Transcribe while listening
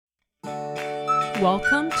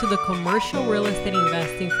Welcome to the Commercial Real Estate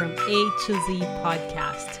Investing from A to Z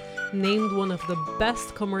podcast, named one of the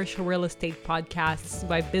best commercial real estate podcasts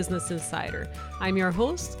by Business Insider. I'm your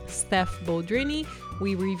host, Steph Boldrini.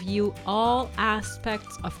 We review all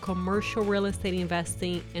aspects of commercial real estate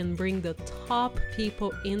investing and bring the top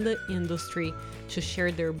people in the industry to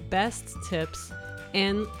share their best tips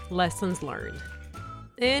and lessons learned.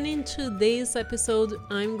 And in today's episode,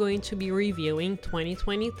 I'm going to be reviewing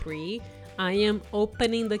 2023. I am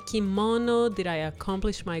opening the kimono. Did I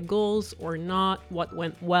accomplish my goals or not? What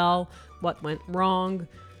went well? What went wrong?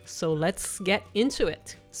 So let's get into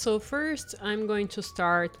it. So first, I'm going to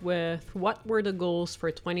start with what were the goals for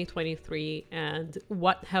 2023 and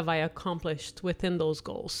what have I accomplished within those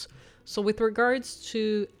goals. So with regards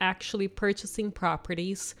to actually purchasing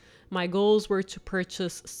properties, my goals were to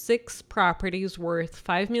purchase 6 properties worth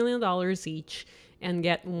 $5 million each and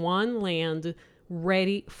get one land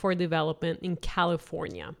ready for development in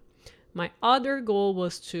California. My other goal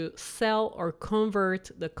was to sell or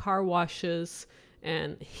convert the car washes,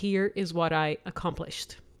 and here is what I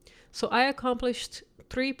accomplished. So I accomplished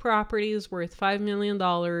 3 properties worth $5 million.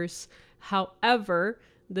 However,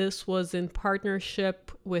 this was in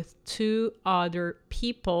partnership with 2 other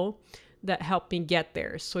people that helped me get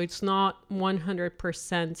there. So it's not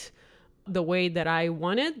 100% the way that I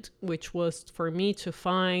wanted, which was for me to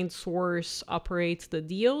find, source, operate the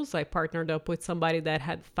deals. I partnered up with somebody that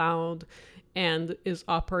had found and is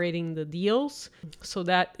operating the deals. So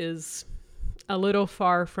that is a little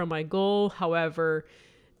far from my goal. However,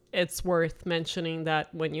 it's worth mentioning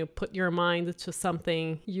that when you put your mind to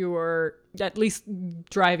something, you are at least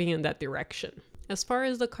driving in that direction. As far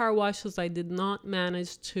as the car washes, I did not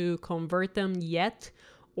manage to convert them yet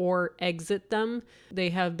or exit them. They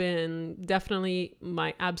have been definitely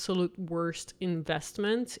my absolute worst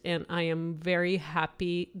investment, and I am very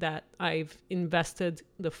happy that I've invested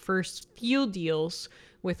the first few deals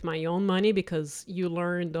with my own money, because you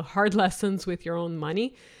learn the hard lessons with your own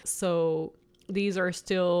money. So these are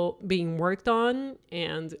still being worked on,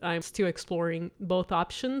 and I'm still exploring both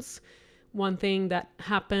options. One thing that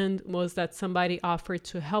happened was that somebody offered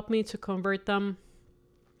to help me to convert them.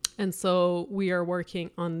 And so we are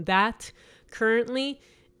working on that currently,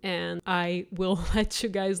 and I will let you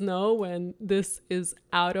guys know when this is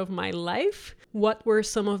out of my life. What were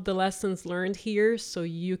some of the lessons learned here so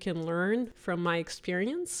you can learn from my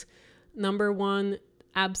experience? Number 1,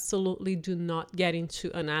 absolutely do not get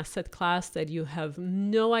into an asset class that you have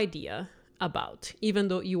no idea about, even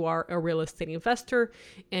though you are a real estate investor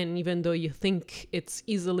and even though you think it's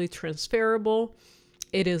easily transferable.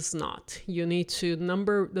 It is not. You need to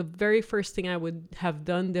the very first thing I would have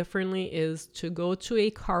done differently is to go to a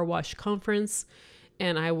car wash conference,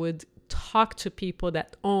 and I would talk to people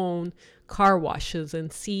that own car washes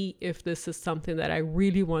and see if this is something that I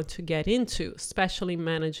really want to get into, especially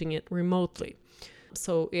managing it remotely.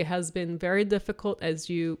 So it has been very difficult, as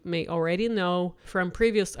you may already know from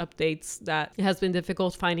previous updates, that it has been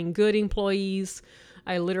difficult finding good employees.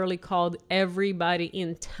 I literally called everybody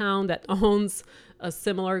in town that owns a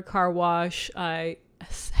similar car wash. I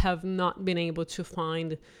have not been able to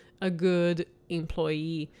find a good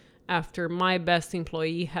employee after my best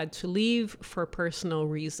employee had to leave for personal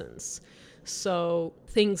reasons. So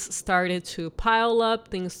things started to pile up,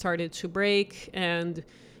 things started to break, and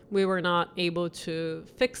we were not able to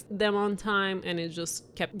fix them on time, and it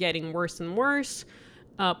just kept getting worse and worse.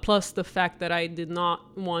 Plus the fact that I did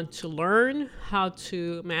not want to learn how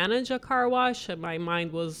to manage a car wash, and my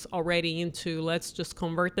mind was already into let's just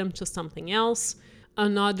convert them to something else.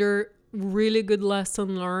 Another really good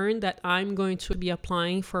lesson learned that I'm going to be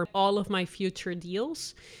applying for all of my future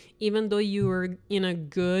deals. Even though you are in a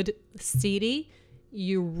good city,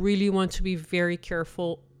 you really want to be very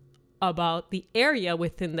careful about the area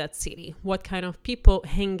within that city, what kind of people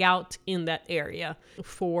hang out in that area.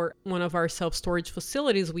 For one of our self-storage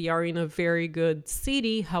facilities, we are in a very good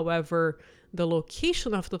city. However, the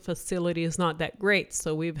location of the facility is not that great.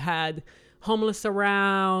 So we've had homeless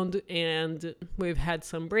around and we've had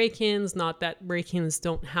some break-ins. Not that break-ins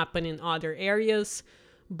don't happen in other areas,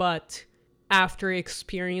 but after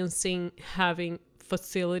experiencing having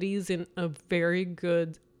facilities in a very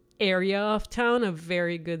good area of town, a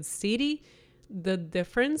very good city, the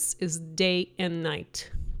difference is day and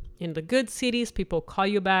night. In the good cities, people call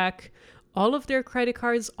you back. All of their credit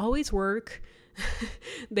cards always work.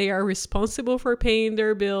 They are responsible for paying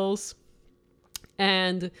their bills.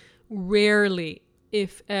 And rarely,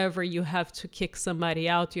 if ever, you have to kick somebody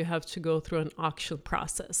out, you have to go through an auction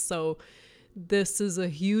process. So this is a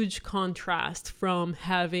huge contrast from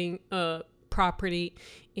having a property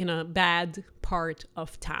in a bad part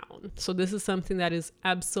of town. So this is something that is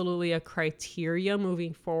absolutely a criteria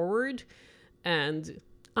moving forward. And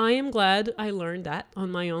I am glad I learned that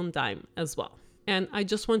on my own dime as well. And I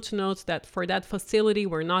just want to note that for that facility,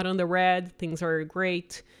 we're not on the red. Things are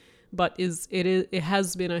great, but it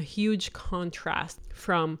has been a huge contrast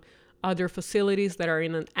from other facilities that are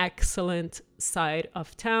in an excellent side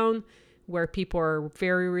of town where people are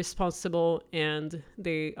very responsible and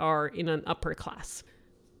they are in an upper class.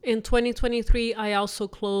 In 2023, I also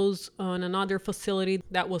closed on another facility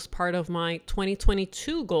that was part of my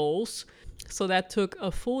 2022 goals. So that took a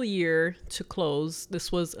full year to close.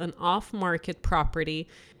 This was an off-market property.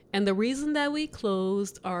 And the reason that we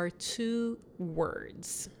closed are 2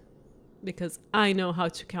 words, because I know how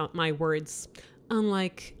to count my words,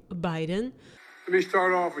 unlike Biden. Let me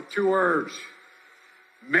start off with 2 words.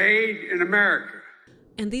 Made in America.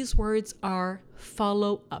 And these words are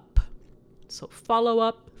follow up. So follow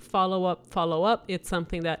up, follow up, follow up. It's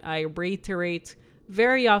something that I reiterate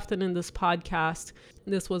very often in this podcast.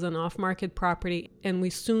 This was an off-market property, and we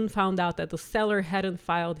soon found out that the seller hadn't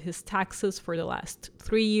filed his taxes for the last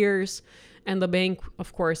 3 years. And the bank,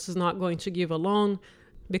 of course, is not going to give a loan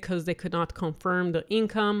because they could not confirm the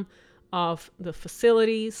income of the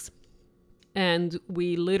facilities. And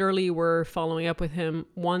we literally were following up with him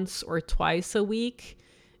once or twice a week,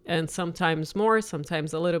 and sometimes more,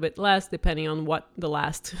 sometimes a little bit less, depending on what the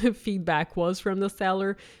last feedback was from the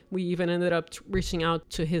seller. We even ended up reaching out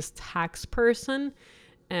to his tax person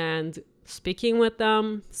and speaking with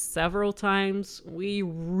them several times. We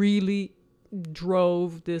really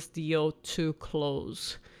drove this deal to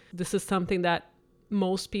close. This is something that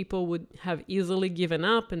most people would have easily given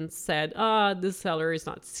up and said, this seller is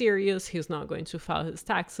not serious. He's not going to file his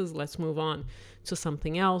taxes. Let's move on to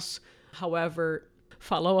something else. However,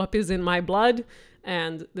 follow-up is in my blood,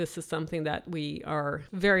 and this is something that we are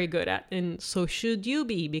very good at. And so should you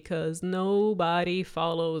be, because nobody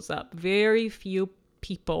follows up. Very few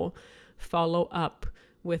people follow up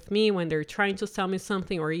with me when they're trying to sell me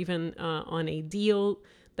something, or even on a deal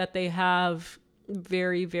that they have.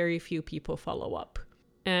 Very, very few people follow up.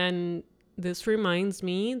 And this reminds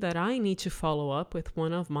me that I need to follow up with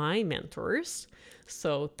one of my mentors.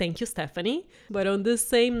 So thank you, Stephanie. But on this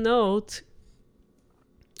same note,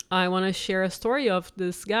 I want to share a story of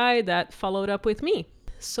this guy that followed up with me.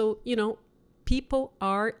 So, people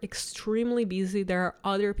are extremely busy. There are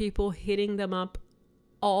other people hitting them up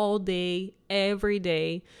all day, every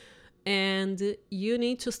day. And you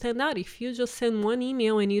need to stand out. If you just send one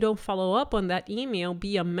email and you don't follow up on that email,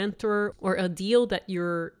 be a mentor or a deal that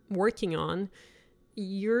you're working on,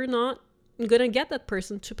 you're not going to get that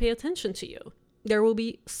person to pay attention to you. There will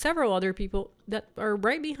be several other people that are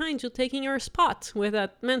right behind you taking your spot with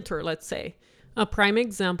that mentor, let's say. A prime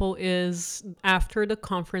example is after the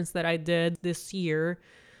conference that I did this year,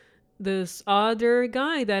 this other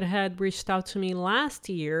guy that had reached out to me last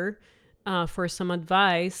year for some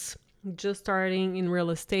advice, just starting in real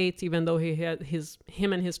estate, even though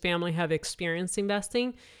him and his family have experience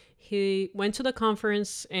investing. He went to the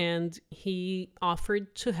conference and he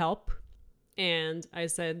offered to help. And I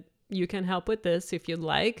said, you can help with this if you'd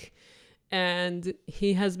like. And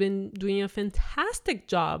he has been doing a fantastic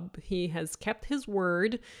job. He has kept his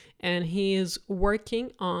word and he is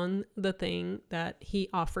working on the thing that he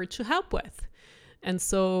offered to help with. And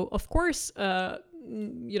so, of course,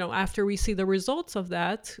 after we see the results of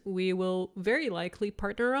that, we will very likely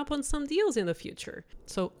partner up on some deals in the future.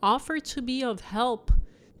 So offer to be of help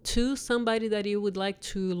to somebody that you would like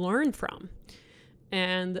to learn from.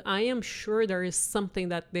 And I am sure there is something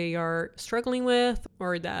that they are struggling with,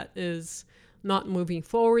 or that is not moving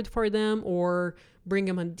forward for them, or bring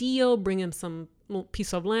them a deal, bring them some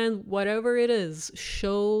piece of land, whatever it is.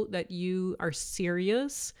 Show that you are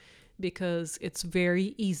serious, because it's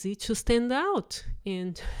very easy to stand out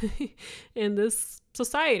in this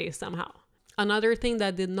society somehow. Another thing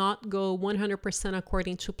that did not go 100%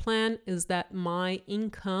 according to plan is that my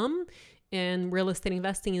income in real estate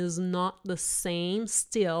investing is not the same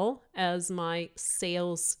still as my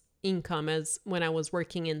sales income as when I was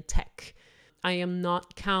working in tech. I am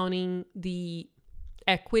not counting the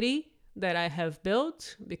equity that I have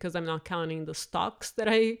built, because I'm not counting the stocks that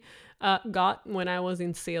I got when I was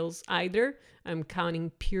in sales either. I'm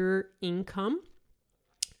counting pure income.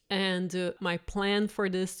 And my plan for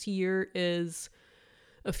this year is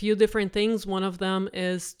a few different things. One of them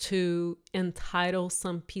is to entitle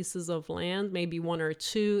some pieces of land, maybe 1 or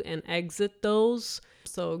 2, and exit those.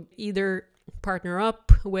 So either partner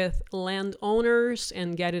up with landowners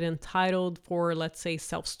and get it entitled for, let's say,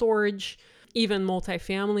 self-storage, even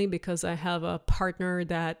multifamily, because I have a partner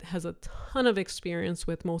that has a ton of experience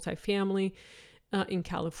with multifamily in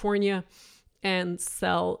California, and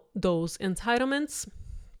sell those entitlements.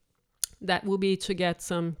 That will be to get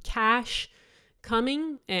some cash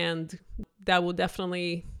coming, and that will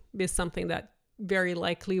definitely be something that very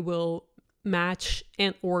likely will match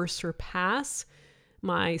and or surpass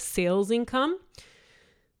my sales income.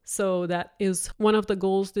 So that is one of the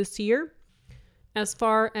goals this year. As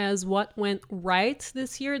far as what went right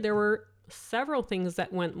this year, there were several things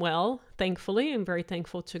that went well. Thankfully, I'm very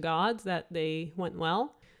thankful to God that they went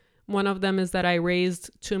well. One of them is that I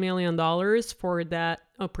raised $2 million for that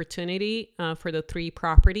opportunity for the 3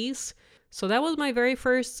 properties. So that was my very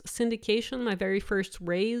first syndication, my very first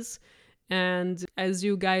raise. And as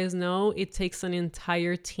you guys know, it takes an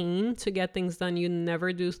entire team to get things done. You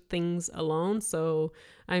never do things alone. So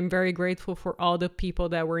I'm very grateful for all the people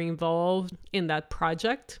that were involved in that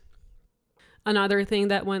project. Another thing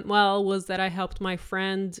that went well was that I helped my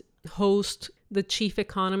friend host the chief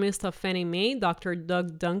economist of Fannie Mae, Dr.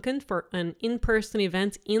 Doug Duncan, for an in-person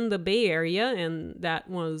event in the Bay Area. And that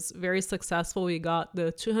was very successful. We got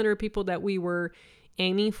the 200 people that we were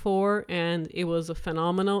aiming for, and it was a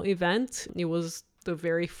phenomenal event. It was the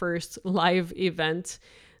very first live event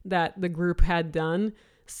that the group had done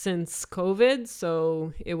since COVID.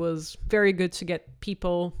 So it was very good to get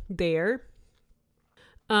people there.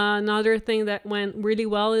 Another thing that went really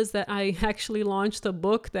well is that I actually launched a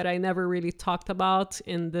book that I never really talked about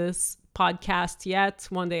in this podcast yet.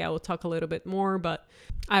 One day I will talk a little bit more, but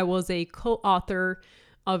I was a co-author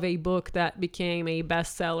of a book that became a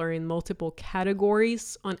bestseller in multiple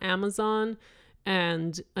categories on Amazon,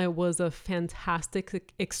 and it was a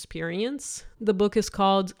fantastic experience. The book is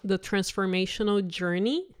called The Transformational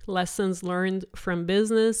Journey: Lessons Learned from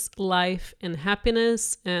Business, Life, and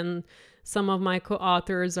Happiness. And some of my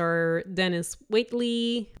co-authors are Dennis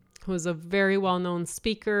Waitley, who is a very well-known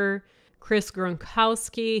speaker, Chris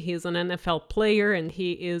Gronkowski, he's an NFL player and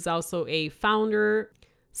he is also a founder,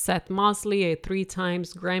 Seth Mosley, a 3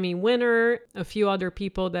 times Grammy winner, a few other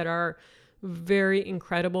people that are very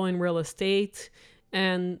incredible in real estate.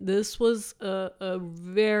 And this was a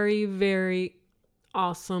very, very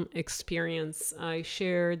awesome experience. I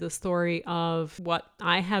share the story of what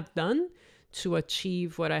I have done to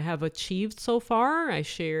achieve what I have achieved so far. I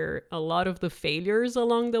share a lot of the failures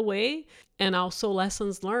along the way and also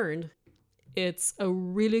lessons learned. It's a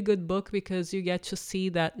really good book because you get to see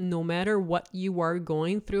that no matter what you are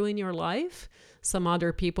going through in your life, some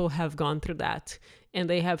other people have gone through that and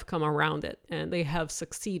they have come around it and they have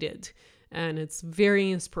succeeded. And it's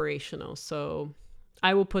very inspirational. So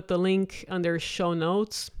I will put the link under show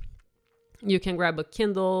notes. You can grab a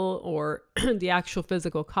Kindle or the actual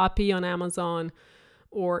physical copy on Amazon.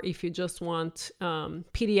 Or if you just want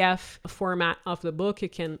PDF format of the book, you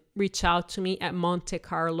can reach out to me at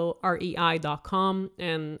montecarlorei.com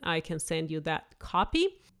and I can send you that copy.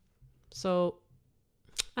 So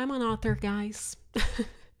I'm an author, guys.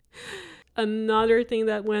 Another thing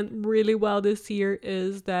that went really well this year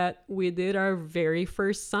is that we did our very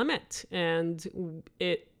first summit, and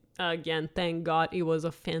it, again, thank God, it was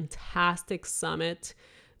a fantastic summit.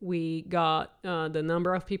 We got the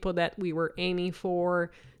number of people that we were aiming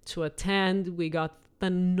for to attend. We got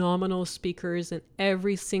phenomenal speakers, and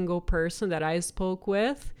every single person that I spoke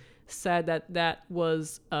with said that that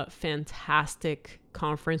was a fantastic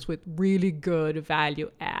conference with really good value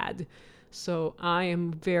add. So I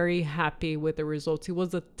am very happy with the results. It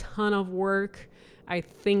was a ton of work. I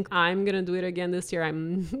think I'm going to do it again this year.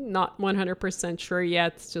 I'm not 100% sure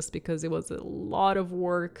yet, just because it was a lot of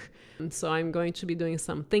work. And so I'm going to be doing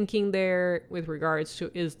some thinking there with regards to,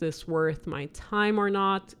 is this worth my time or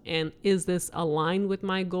not? And is this aligned with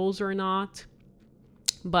my goals or not?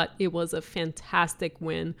 But it was a fantastic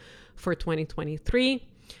win for 2023.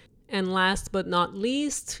 And last but not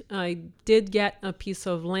least, I did get a piece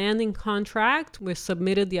of land in contract. We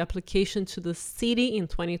submitted the application to the city in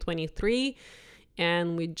 2023.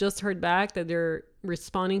 And we just heard back that they're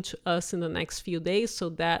responding to us in the next few days. So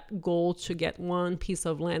that goal to get one piece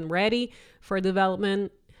of land ready for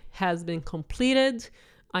development has been completed.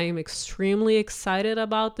 I am extremely excited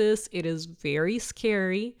about this. It is very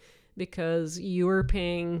scary because you are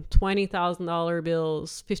paying $20,000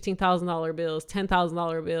 bills, $15,000 bills,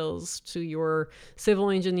 $10,000 bills to your civil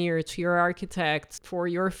engineer, to your architect for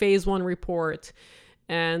your phase 1 report.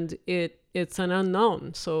 And it's an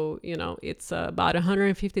unknown. So, it's about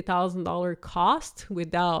 $150,000 cost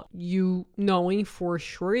without you knowing for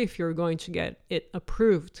sure if you're going to get it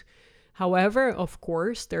approved. However, of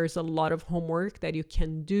course, there's a lot of homework that you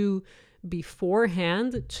can do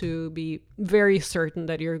beforehand to be very certain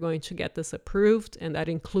that you're going to get this approved. And that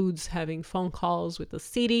includes having phone calls with the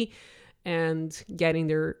city and getting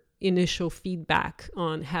their initial feedback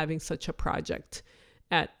on having such a project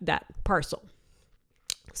at that parcel.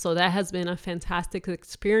 So that has been a fantastic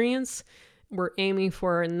experience. We're aiming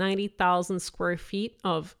for 90,000 square feet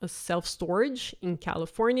of self-storage in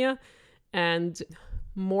California and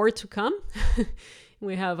more to come.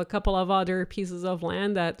 We have a couple of other pieces of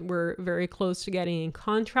land that we're very close to getting in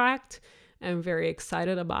contract. I'm very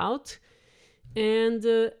excited about. And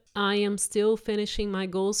I am still finishing my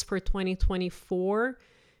goals for 2024.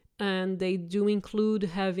 And they do include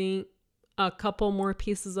having a couple more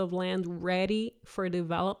pieces of land ready for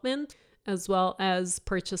development, as well as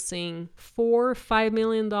purchasing 4 $5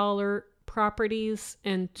 million properties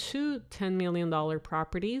and 2 $10 million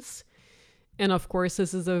properties. And of course,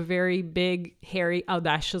 this is a very big, hairy,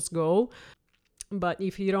 audacious goal. But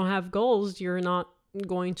if you don't have goals, you're not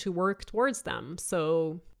going to work towards them.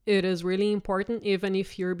 So it is really important, even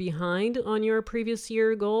if you're behind on your previous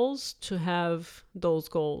year goals, to have those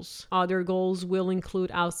goals. Other goals will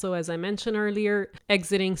include also, as I mentioned earlier,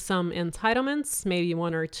 exiting some entitlements, maybe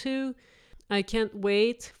 1 or 2. I can't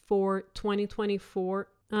wait for 2024.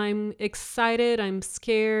 I'm excited, I'm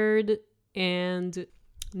scared and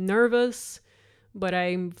nervous, but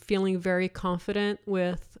I'm feeling very confident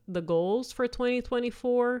with the goals for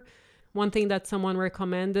 2024. One thing that someone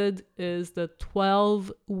recommended is the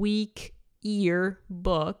 12-week year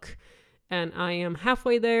book, and I am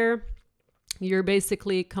halfway there. You're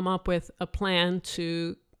basically come up with a plan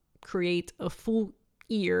to create a full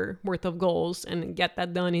year worth of goals and get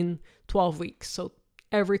that done in 12 weeks. So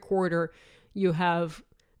every quarter you have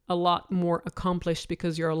a lot more accomplished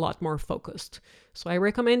because you're a lot more focused. So I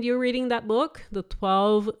recommend you reading that book, The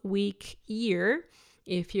 12-Week Year,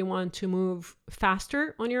 if you want to move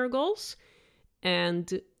faster on your goals.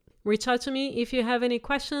 And reach out to me if you have any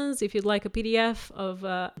questions, if you'd like a PDF of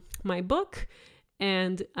my book.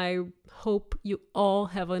 And I hope you all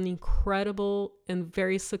have an incredible and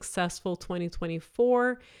very successful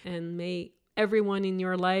 2024. And may everyone in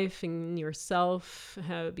your life and yourself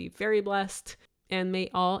be very blessed. And may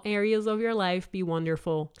all areas of your life be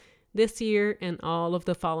wonderful this year and all of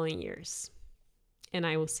the following years. And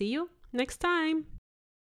I will see you next time.